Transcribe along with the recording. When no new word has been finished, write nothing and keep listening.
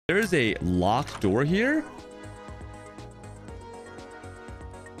There's a locked door here.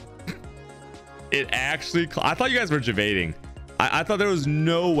 It actually... I thought you guys were debating. I thought there was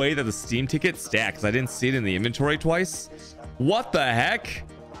no way that the Steam ticket stacked because I didn't see it in the inventory twice. What the heck?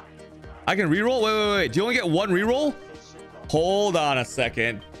 I can reroll? Wait. Do you only get one reroll? Hold on a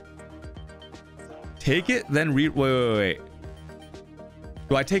second. Take it, then wait.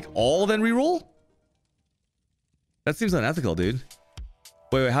 Do I take all, then reroll? That seems unethical, dude.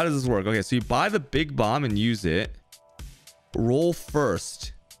 Wait, how does this work? Okay, so you buy the big bomb and use it. Roll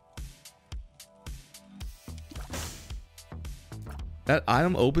first. That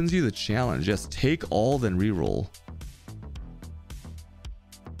item opens you the challenge. Just take all, then reroll.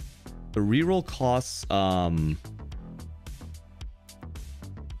 The reroll costs are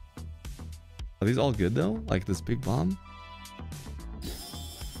these all good though? Like this big bomb?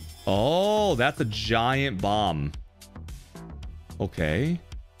 Oh, that's a giant bomb. Okay.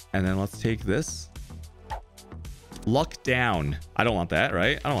 And then let's take this. Luck down. I don't want that,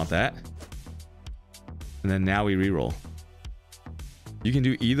 right? I don't want that. And then now we reroll. You can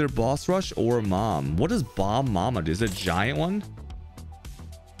do either boss rush or mom. What does bomb mama do? Is it a giant one?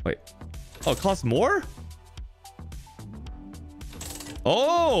 Wait. Oh, it costs more?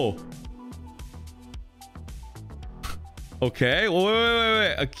 Oh! Okay.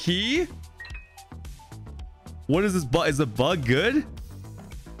 Wait. A key? What is this bug? Is the bug good?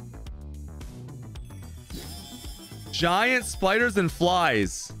 Giant spiders and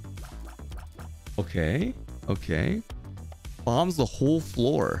flies. Okay. Bombs the whole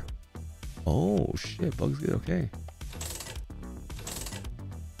floor. Oh shit, bug's good. Okay.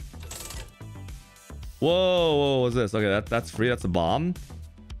 Whoa, what's this? Okay, that's free. That's a bomb.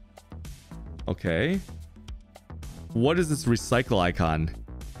 Okay. What is this recycle icon?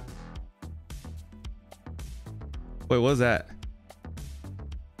 Wait, what is that?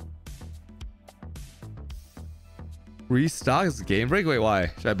 Restock is game break? Wait, why?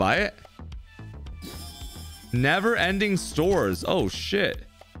 Should I buy it? Never ending stores. Oh shit.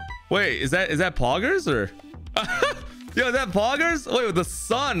 Wait, is that poggers or yo, is that poggers? Wait, with the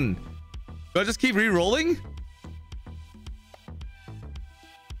sun. Do I just keep re-rolling?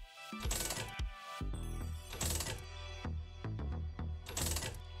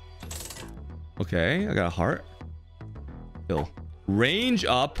 Okay, I got a heart. Kill. Range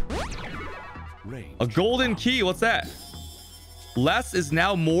up. A golden key. What's that? Less is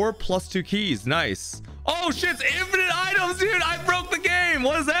now more plus 2 keys. Nice. Oh shit, it's infinite items, dude. I broke the game.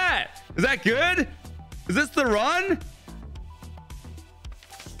 What is that? Is that good? Is this the run?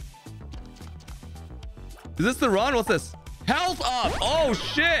 Is this the run? What's this? Health up. Oh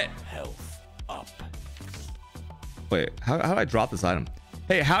shit. Health up. Wait, how do I drop this item?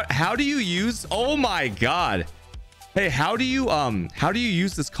 Hey, how do you use... Oh my god. Hey, how do you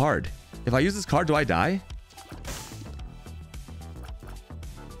use this card? If I use this card, do I die?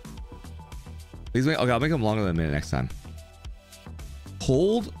 Please make... Okay, I'll make them longer than a minute next time.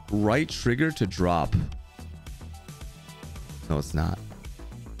 Hold right trigger to drop. No, it's not.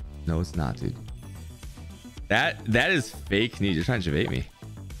 No, it's not, dude. That is fake news. You're trying to bait me.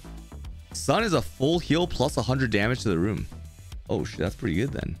 Sun is a full heal plus 100 damage to the room. Oh shit, that's pretty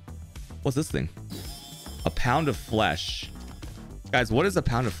good then. What's this thing? A pound of flesh. Guys, what is a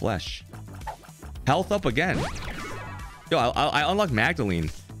pound of flesh? Health up again. Yo, I unlocked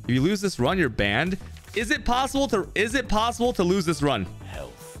Magdalene. If you lose this run, you're banned. Is it possible to lose this run?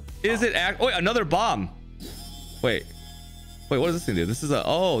 Health. Is it wait, another bomb. Wait, what does this thing do? This is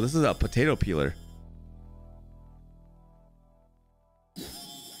a potato peeler.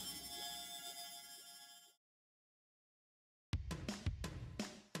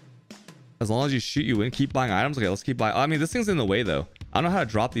 As long as you shoot, you win. Keep buying items. Okay, let's keep buying. I mean, this thing's in the way though. I don't know how to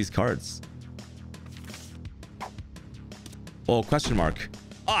drop these cards. Oh, question mark.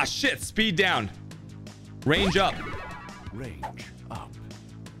 Ah, shit. Speed down. Range up. Range up.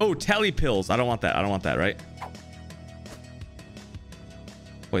 Oh, tele pills. I don't want that. I don't want that, right?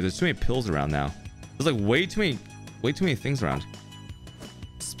 Wait, there's too many pills around now. There's like way too many things around.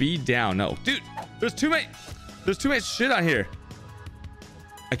 Speed down. No, dude, there's too much shit on here.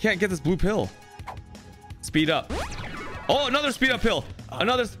 I can't get this blue pill. Speed up. Oh, another speed up pill.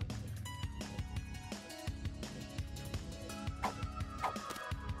 Another.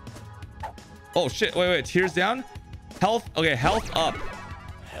 Oh shit. Wait. Tears down. Health. Okay, health up.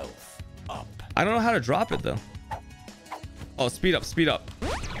 Health up. I don't know how to drop it though. Oh, speed up.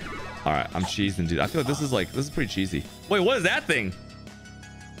 All right, I'm cheesing, dude. I feel like this is pretty cheesy. Wait, what is that thing?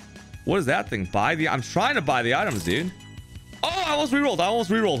 What is that thing? I'm trying to buy the items, dude. Oh, I almost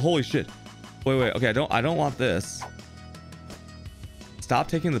rerolled. Holy shit. Wait. Okay, I don't want this. stop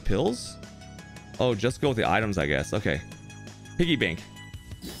taking the pills? Oh, just go with the items, I guess. Okay. Piggy bank.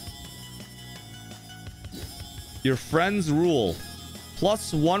 Your friends rule.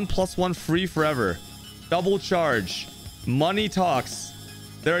 +1/+1 free forever. Double charge. Money talks.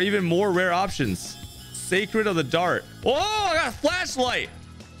 There are even more rare options. Sacred of the Dart. Oh, I got a flashlight.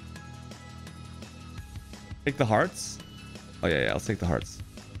 Take the hearts. Oh yeah, let's take the hearts.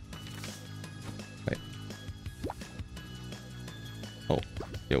 Wait. Oh,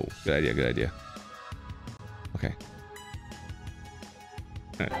 yo, good idea. Okay.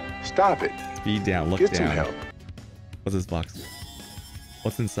 Stop it. Speed down, look Get down. some help. What's this box?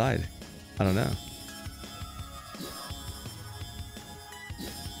 What's inside? I don't know.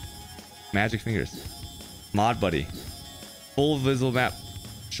 Magic fingers. Mod buddy. Full visible map.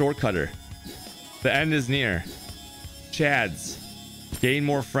 Shortcutter. The end is near. Chads. Gain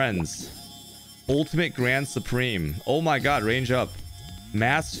more friends. Ultimate Grand Supreme. Oh my god, range up.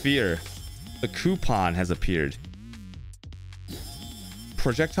 Mass Fear. The coupon has appeared.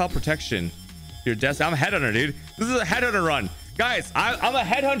 Projectile protection. Your desk. I'm a headhunter, dude. This is a headhunter run. Guys, I'm a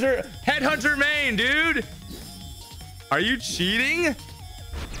headhunter main, dude. Are you cheating?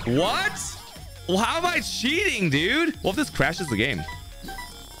 What? Well, how am I cheating, dude? What if this crashes the game?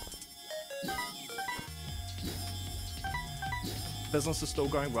 Business is still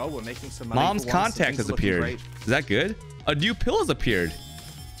going well. We're making some money. Mom's contact has appeared. Is that good? A new pill has appeared.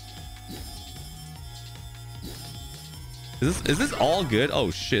 Is this all good? Oh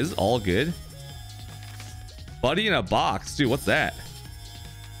shit, is this all good? Buddy in a box. Dude, what's that?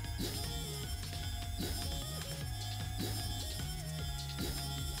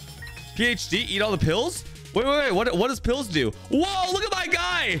 PhD, eat all the pills? Wait. What does pills do? Whoa, look at my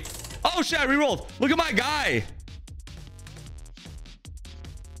guy. Oh shit, I rerolled. Look at my guy.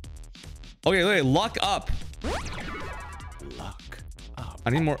 Okay, wait, luck up. Luck up.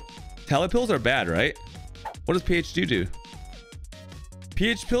 I need more. Telepills are bad, right? What does PhD do?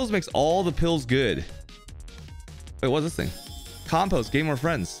 PH pills makes all the pills good. Wait, what's this thing? Compost, gain more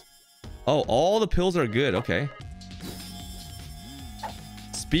friends. Oh, all the pills are good. Okay.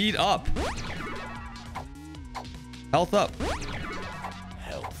 Speed up. Health up.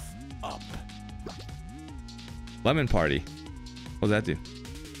 Health up. Lemon party. What does that do?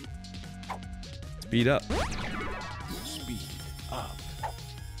 Speed up. Speed up.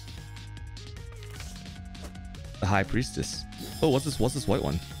 The High Priestess. Oh, what's this white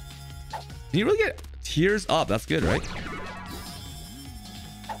one? Can you really get tears up? That's good, right?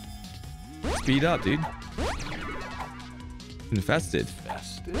 Speed up, dude. Infested.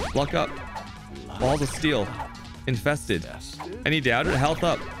 Festive. Luck up. Balls of steel. Infested. Festive. Any doubter? Health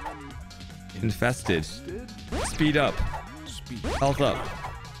up. Infested. Speed up. Speed Health up.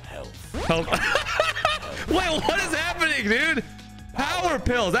 health. Health. Wait, what is happening, dude? Power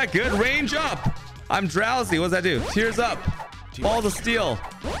pill. Is that good? Range up. I'm drowsy. What does that do? Tears up. Balls of steel.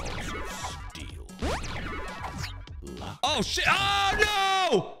 Balls of steel. Luck. Oh shit. Oh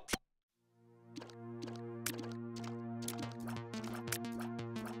no!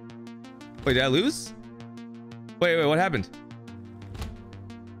 Wait, did I lose? Wait, what happened?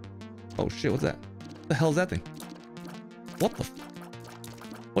 Oh shit, what's that? What the hell is that thing?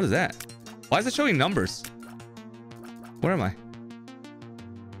 What is that? Why is it showing numbers? Where am I?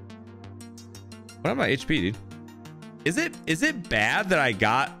 What am I HP, dude? Is it bad that I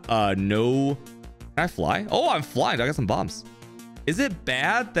got no... Can I fly? Oh, I'm flying. I got some bombs. Is it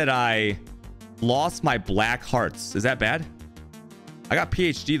bad that I lost my black hearts? Is that bad? I got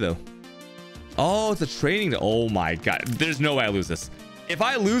PhD though. Oh, it's a training. Oh my god. There's no way I lose this. If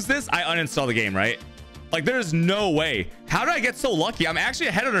I lose this, I uninstall the game, right? Like, there's no way. How did I get so lucky? I'm actually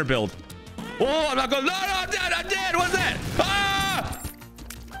a headhunter build. Oh, I'm not going. No, I'm dead. I'm dead. What's that? Ah!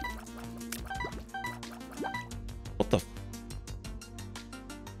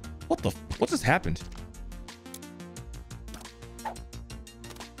 What just happened?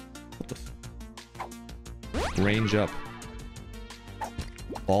 Range up.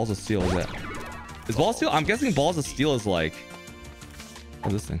 Balls of steel is that? Is balls of steel? I'm guessing balls of steel is like...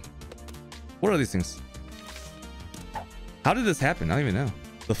 What's this thing? What are these things? How did this happen? I don't even know.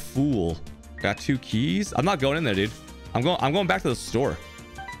 The Fool. Got 2 keys. I'm not going in there, dude. I'm going back to the store.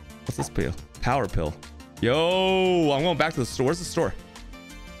 What's this pill? Power pill. Yo, I'm going back to the store. Where's the store?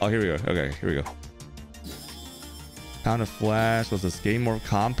 Oh, here we go. Okay, here we go. Pound of flash. What's this? Gain more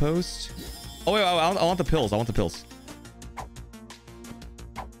compost. Oh wait, I want the pills. I want the pills.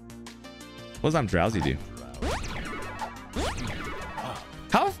 What does I'm drowsy do?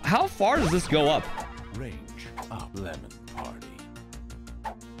 How far does this go up? Range up. Lemon party.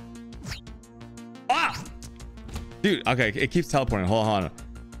 Ah! Dude, okay, it keeps teleporting. Hold on.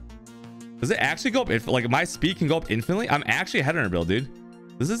 Does it actually go up? Like, my speed can go up infinitely? I'm actually a Headhunter build, dude.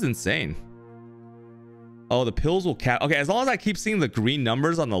 This is insane. Oh, the pills will cap. Okay, as long as I keep seeing the green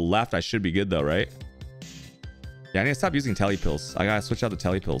numbers on the left, I should be good though, right? Yeah, I need to stop using tele pills. I gotta switch out the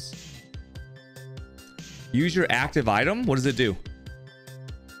tele pills. Use your active item. What does it do?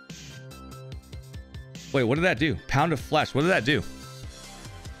 Wait, what did that do? Pound of flesh. What did that do?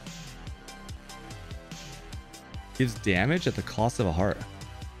 Gives damage at the cost of a heart.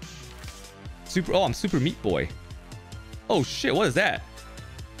 Super. Oh, I'm Super Meat Boy. Oh shit, what is that?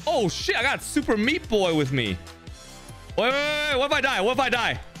 Oh shit, I got Super Meat Boy with me. Wait. What if I die? What if I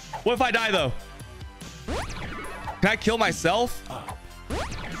die? What if I die though? Can I kill myself?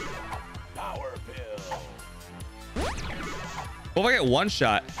 Power pill. What if I get one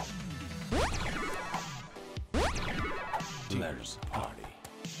shot? Dealer's party.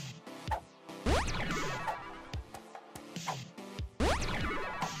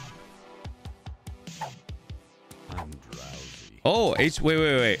 I'm drowsy. Oh,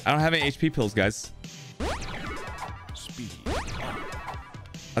 wait. I don't have any HP pills, guys. Speed.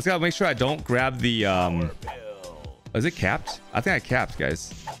 I just gotta make sure I don't grab the Pill. is it capped? I think I capped,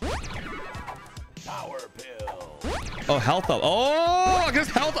 guys. Power pill. Oh, health up. Oh, I can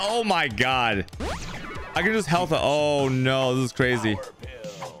just health. Oh my god. I can just health up. Oh no, this is crazy. Power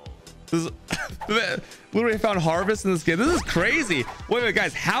pill. This is literally found harvest in this game. This is crazy. Wait,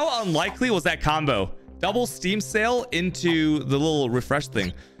 guys, how unlikely was that combo? Double steam sale into the little refresh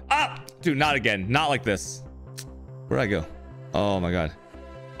thing. Ah, dude, not again. Not like this. Where'd I go? Oh my god.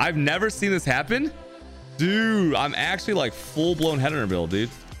 I've never seen this happen. Dude, I'm actually like full-blown Headhunter build, dude.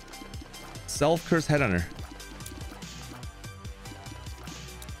 Self-curse Headhunter.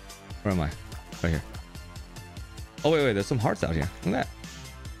 Where am I? Right here. Oh, wait. There's some hearts out here. Look at that.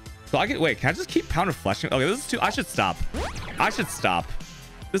 So I can... Wait, can I just keep pound of flesh? Okay, this is too... I should stop.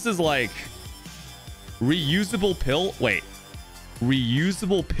 This is like... Reusable pill... Wait.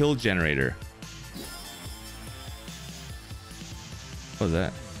 Reusable pill generator. What is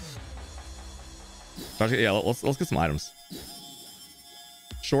that? Yeah, let's get some items.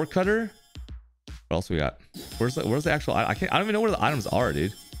 Shortcutter. What else we got? Where's the actual... I don't even know where the items are,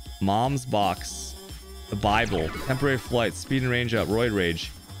 dude. Mom's box. The Bible. Temporary flight. Speed and range up. Roid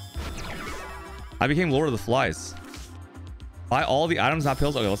rage. I became Lord of the Flies. Buy all the items, not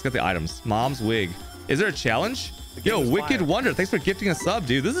pills. Okay, let's get the items. Mom's wig. Is there a challenge? Yo, Wicked fire. Wonder. Thanks for gifting a sub,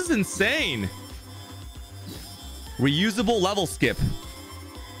 dude. This is insane. Reusable level skip.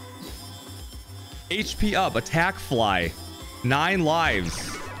 HP up. Attack fly. 9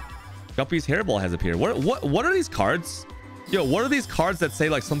 lives. Guppy's hairball has appeared. What are these cards? Yo, what are these cards that say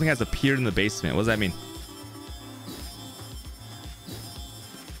like something has appeared in the basement? What does that mean?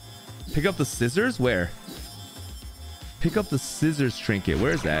 Pick up the scissors? Where? Pick up the scissors trinket.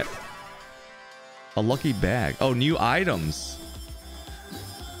 Where is that? A lucky bag. Oh, new items.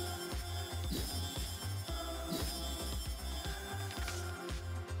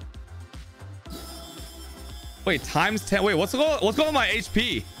 Wait, times 10. Wait, what's going on with my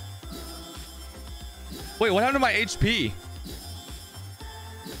HP? Wait, what happened to my HP?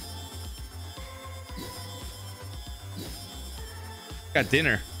 Got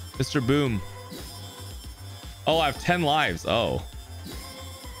dinner. Mr. Boom. Oh, I have 10 lives. Oh.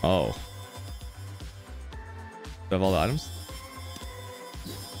 Do I have all the items?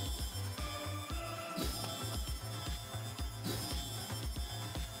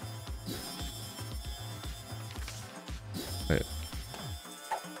 Wait,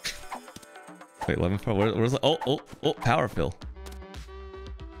 11 power. Where's the... Oh, power fill.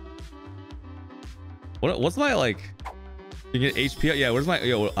 What's my like... You get HP? Yeah, where's my...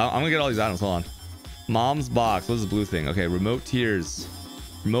 Yo, I'm gonna get all these items. Hold on. Mom's box. What's the blue thing? Okay, remote tears.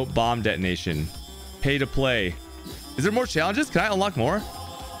 Remote bomb detonation. Pay to play. Is there more challenges? Can I unlock more?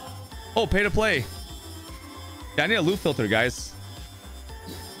 Oh, pay to play. Yeah, I need a loot filter, guys.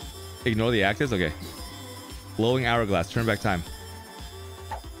 Ignore the actives? Okay. Glowing hourglass. Turn back time.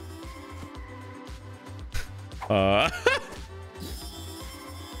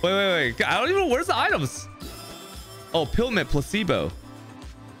 Wait. I don't even know. Where's the items? Oh, pill mint placebo.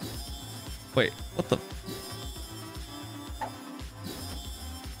 Wait, what the...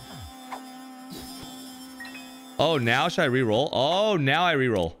 Oh, now should I reroll? Oh, now I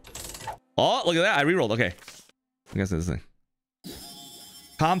reroll. Oh, look at that. I rerolled. Okay. I guess this thing.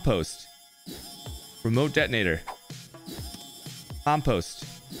 Compost. Remote detonator. Compost.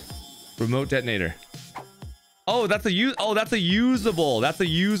 Remote detonator. Oh, that's a usable. That's a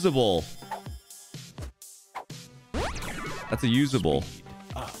usable. That's a usable.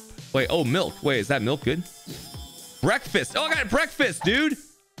 Wait, oh, milk. Wait, is that milk good? Breakfast. Oh, I got breakfast, dude.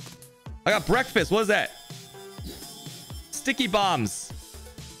 I got breakfast. What is that? Sticky bombs.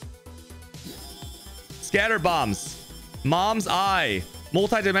 Scatter bombs. Mom's eye.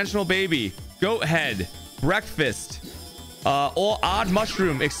 Multi-dimensional baby. Goat head. Breakfast. All odd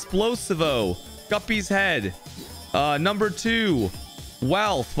mushroom. Explosivo. Guppy's head. Number 2.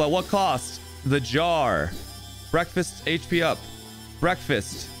 Wealth. But what cost? The jar. Breakfast. HP up.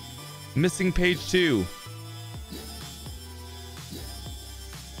 Breakfast. Missing page 2.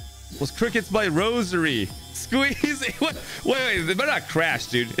 Was crickets by rosary. Squeeze. Wait, they better not crash,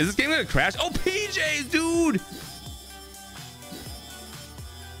 dude. Is this game gonna crash? Oh, PJs, dude.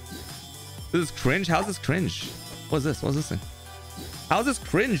 This is cringe. How's this cringe? What's this? What's this thing? How's this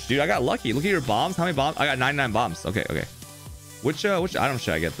cringe, dude? I got lucky. Look at your bombs. How many bombs? I got 99 bombs. Okay. Which item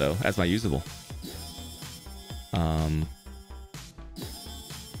should I get though? That's my usable.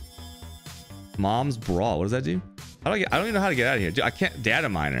 Mom's bra. What does that do? How do I get? I don't even know how to get out of here. Dude, I can't. Data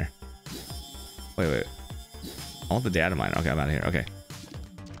miner. Wait. I want the data miner. Okay, I'm out of here. Okay.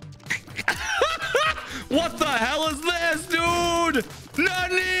 What the hell is this, dude?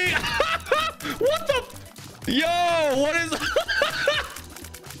 Nani? What the? Yo, what is?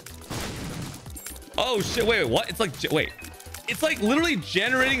 Oh shit! Wait. What? It's like wait. It's like literally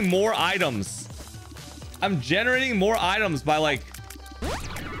generating more items. I'm generating more items by like.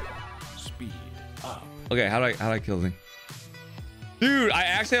 Speed up. Okay, how do I kill the thing? Dude, I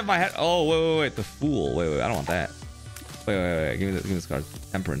actually have my head. Oh, wait. The fool. Wait. I don't want that. Wait. Give me this card.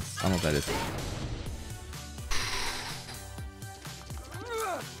 Temperance. I don't know what that is.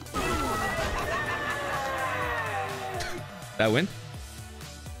 That win?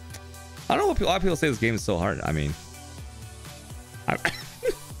 I don't know what a lot of people say this game is so hard. I mean, I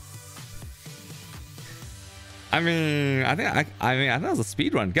think that was a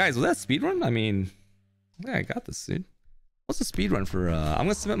speed run, guys. Was that a speed run? I mean, yeah, I got this, dude. What's the speed run for? I'm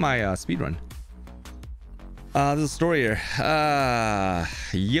gonna submit my speed run. There's a story here.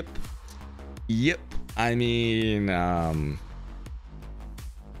 Yep. I mean,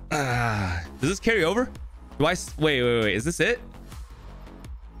 does this carry over? Do I wait? Is this it?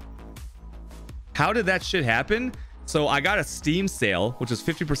 How did that shit happen? So I got a Steam sale, which is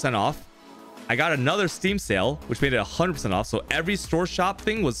 50% off. I got another Steam sale, which made it 100% off. So every store shop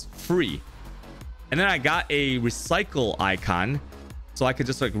thing was free. And then I got a recycle icon, so I could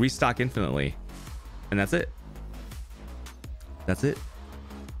just like restock infinitely. And that's it. That's it.